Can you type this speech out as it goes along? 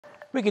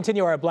We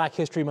continue our Black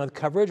History Month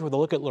coverage with a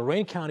look at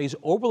Lorain County's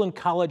Oberlin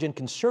College and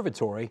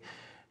Conservatory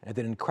and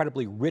an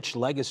incredibly rich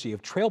legacy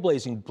of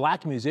trailblazing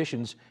Black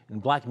musicians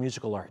and Black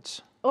musical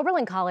arts.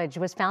 Oberlin College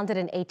was founded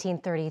in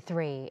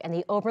 1833, and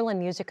the Oberlin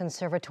Music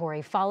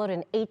Conservatory followed in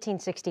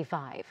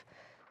 1865.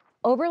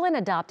 Oberlin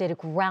adopted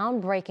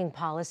groundbreaking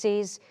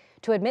policies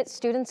to admit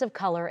students of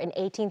color in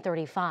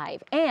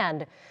 1835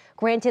 and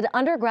granted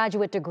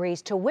undergraduate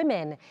degrees to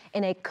women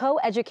in a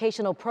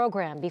co-educational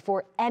program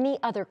before any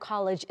other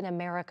college in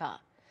America.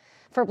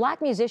 For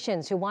Black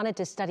musicians who wanted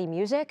to study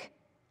music,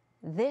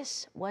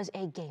 this was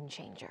a game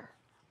changer.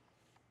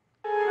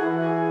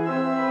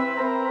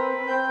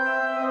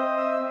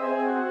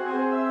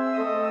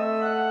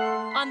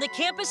 On the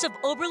campus of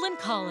Oberlin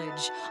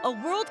College, a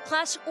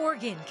world-class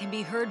organ can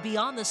be heard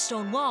beyond the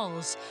stone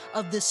walls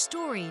of the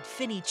storied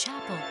Finney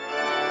Chapel.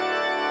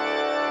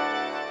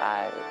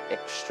 I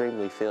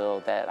extremely feel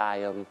that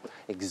I am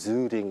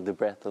exuding the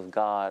breath of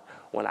God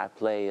when I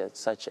play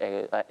such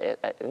an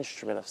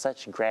instrument of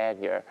such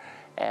grandeur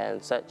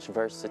and such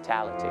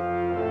versatility.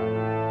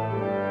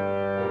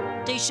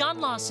 Daesean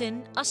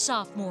Lawson, a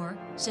sophomore,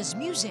 says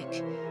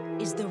music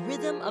is the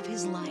rhythm of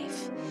his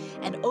life,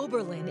 and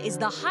Oberlin is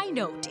the high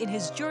note in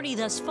his journey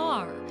thus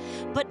far,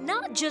 but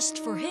not just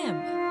for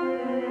him.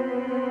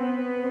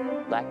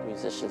 Black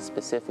musicians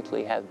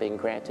specifically have been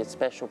granted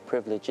special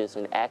privileges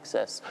and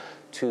access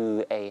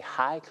to a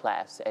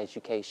high-class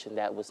education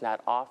that was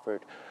not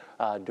offered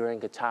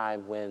during a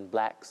time when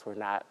Blacks were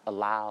not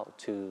allowed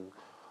to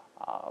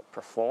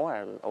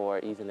perform or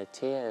even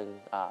attend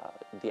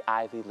the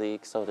Ivy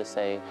League, so to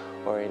say,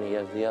 or any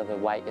of the other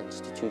white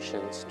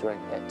institutions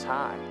during that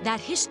time. That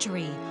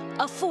history,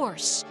 a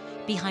force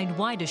behind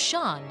why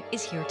Daesean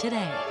is here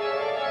today.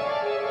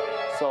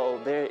 So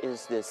there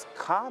is this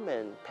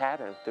common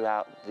pattern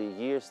throughout the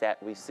years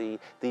that we see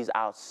these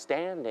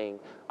outstanding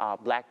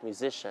Black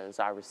musicians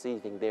are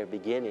receiving their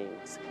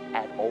beginnings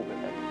at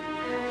Oberlin.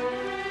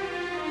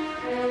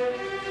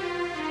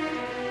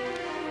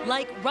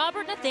 Like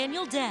Robert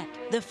Nathaniel Dett,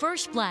 the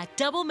first Black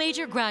double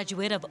major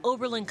graduate of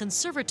Oberlin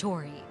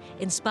Conservatory,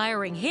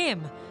 inspiring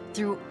him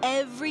through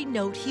every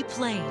note he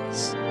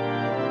plays.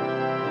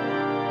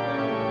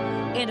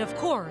 And of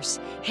course,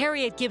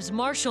 Harriet Gibbs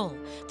Marshall,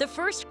 the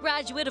first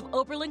graduate of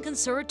Oberlin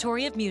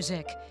Conservatory of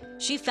Music.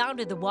 She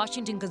founded the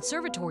Washington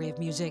Conservatory of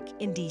Music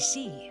in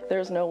D.C.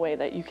 There's no way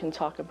that you can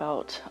talk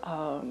about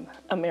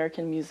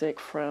American music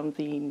from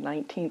the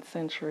 19th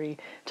century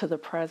to the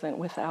present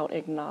without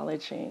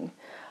acknowledging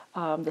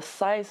the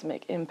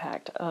seismic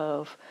impact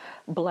of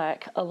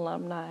Black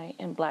alumni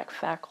and Black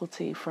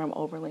faculty from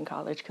Oberlin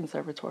College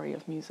Conservatory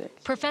of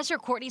Music. Professor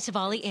Courtney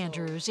Savali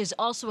Andrews is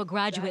also a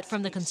graduate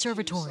from the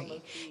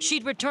conservatory.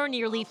 She'd return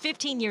nearly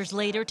 15 years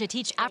later to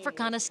teach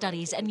Africana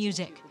studies and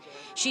music.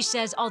 She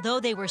says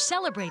although they were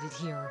celebrated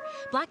here,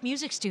 Black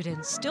music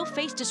students still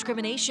face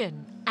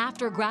discrimination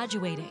after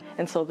graduating.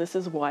 And so this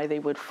is why they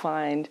would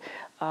find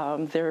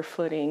their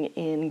footing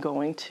in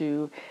going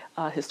to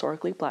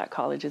historically Black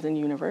colleges and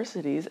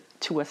universities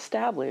to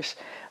establish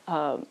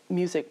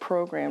music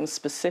programs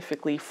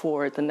specifically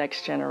for the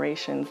next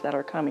generations that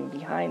are coming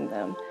behind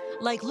them.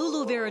 Like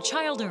Lulu Vera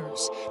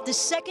Childers, the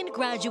second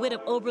graduate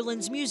of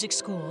Oberlin's music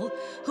school,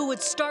 who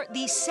would start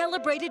the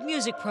celebrated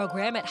music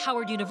program at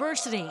Howard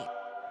University.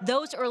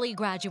 Those early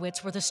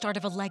graduates were the start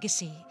of a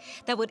legacy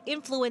that would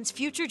influence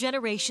future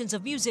generations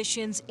of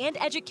musicians and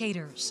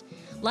educators,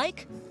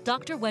 like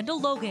Dr. Wendell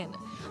Logan,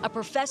 a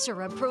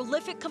professor and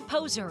prolific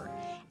composer,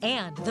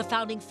 and the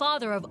founding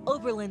father of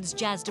Oberlin's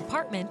jazz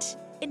department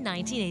in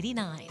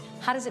 1989.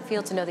 How does it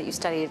feel to know that you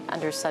studied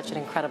under such an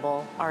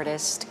incredible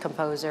artist,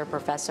 composer,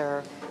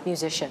 professor,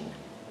 musician?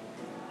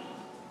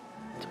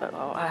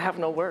 I have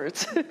no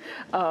words.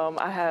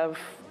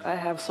 I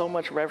have so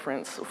much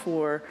reverence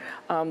for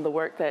the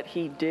work that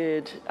he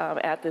did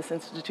at this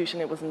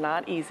institution. It was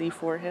not easy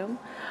for him,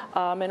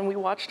 and we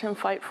watched him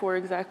fight for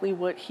exactly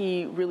what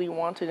he really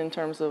wanted in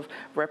terms of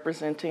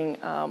representing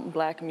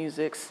Black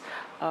musics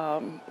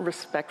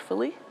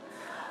respectfully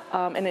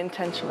and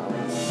intentionally.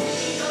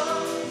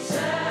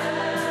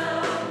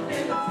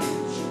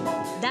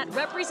 That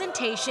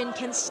representation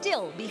can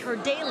still be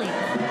heard daily.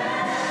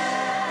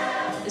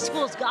 The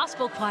school's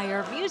gospel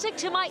choir, music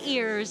to my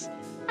ears.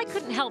 I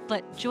couldn't help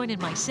but join in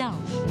myself.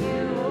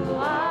 You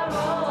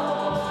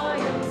are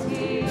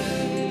royalty.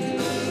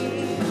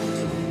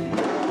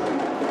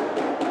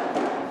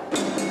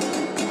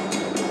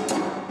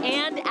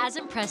 And as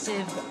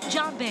impressive,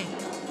 Djembe,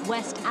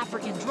 West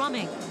African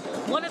drumming,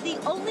 one of the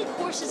only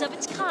courses of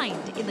its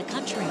kind in the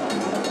country.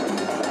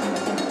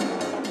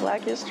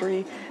 Black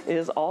history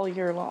is all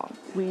year long.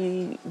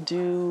 We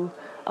do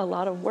a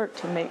lot of work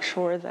to make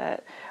sure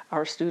that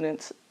our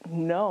students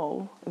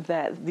know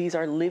that these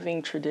are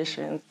living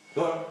traditions.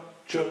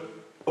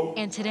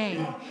 And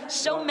today,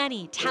 so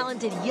many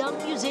talented young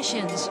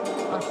musicians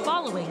are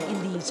following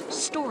in these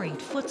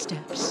storied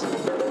footsteps.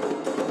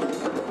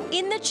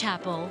 In the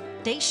chapel,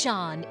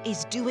 Daesean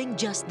is doing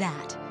just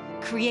that,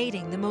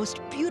 creating the most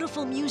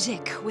beautiful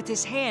music with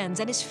his hands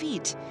and his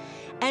feet,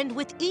 and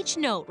with each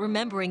note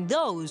remembering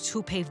those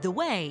who paved the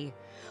way,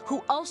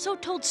 who also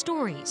told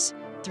stories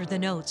through the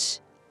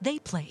notes they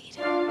played.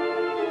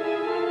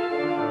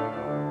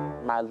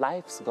 My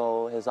life's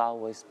goal has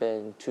always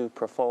been to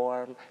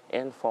perform,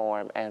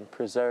 inform, and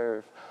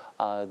preserve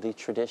the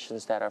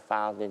traditions that are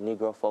found in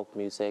Negro folk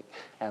music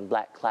and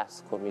Black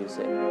classical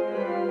music.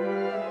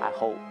 I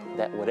hope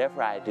that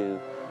whatever I do,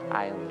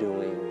 I am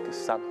doing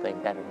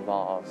something that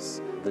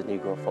involves the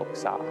Negro folk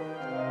song.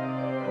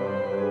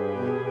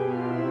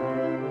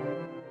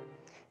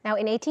 Now,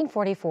 in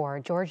 1844,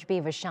 George B.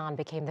 Vachon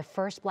became the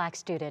first Black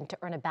student to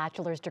earn a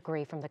bachelor's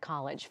degree from the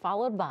college,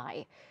 followed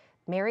by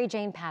Mary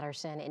Jane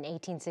Patterson in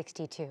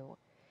 1862.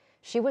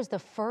 She was the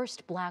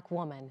first Black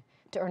woman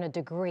to earn a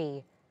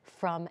degree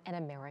from an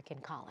American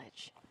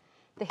college.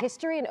 The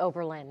history in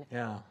Oberlin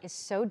is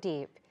so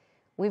deep.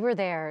 We were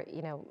there,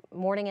 you know,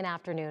 morning and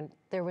afternoon.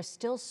 There was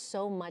still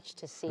so much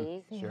to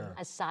see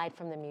aside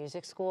from the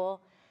music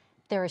school.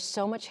 There is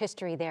so much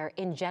history there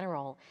in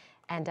general.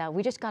 And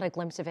we just got a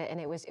glimpse of it, and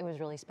it was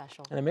really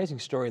special. An amazing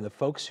story. The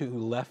folks who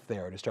left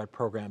there to start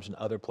programs in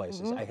other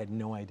places, I had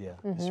no idea.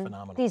 It's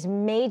phenomenal. These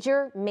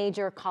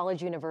major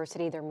college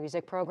university, their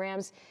music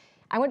programs.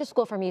 I went to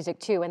school for music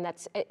too, and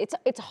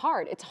it's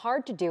hard. It's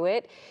hard to do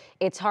it.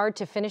 It's hard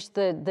to finish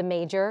the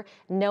major,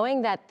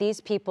 knowing that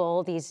these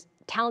people, these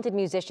talented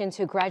musicians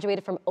who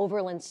graduated from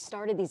Oberlin,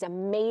 started these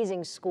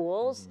amazing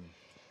schools.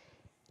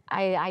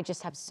 I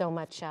just have so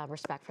much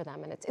respect for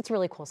them, and it's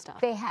really cool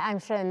stuff. I'm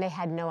sure they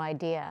had no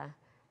idea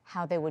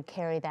how they would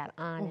carry that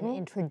on and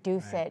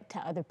introduce it to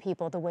other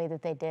people the way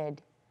that they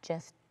did,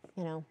 just,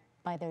 you know,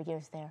 by their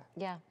years there.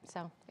 Yeah,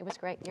 so it was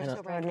great. You're so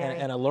extraordinary.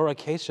 And a Laura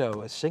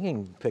Queso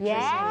singing picture.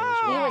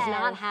 Yeah. He was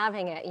not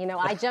having it. You know,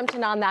 I jumped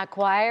in on that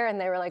choir, and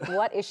they were like,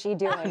 what is she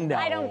doing? No.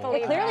 I don't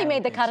believe It clearly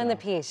made the cut in the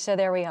piece, so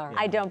there we are.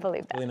 I don't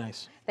believe that. Really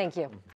nice. Thank you.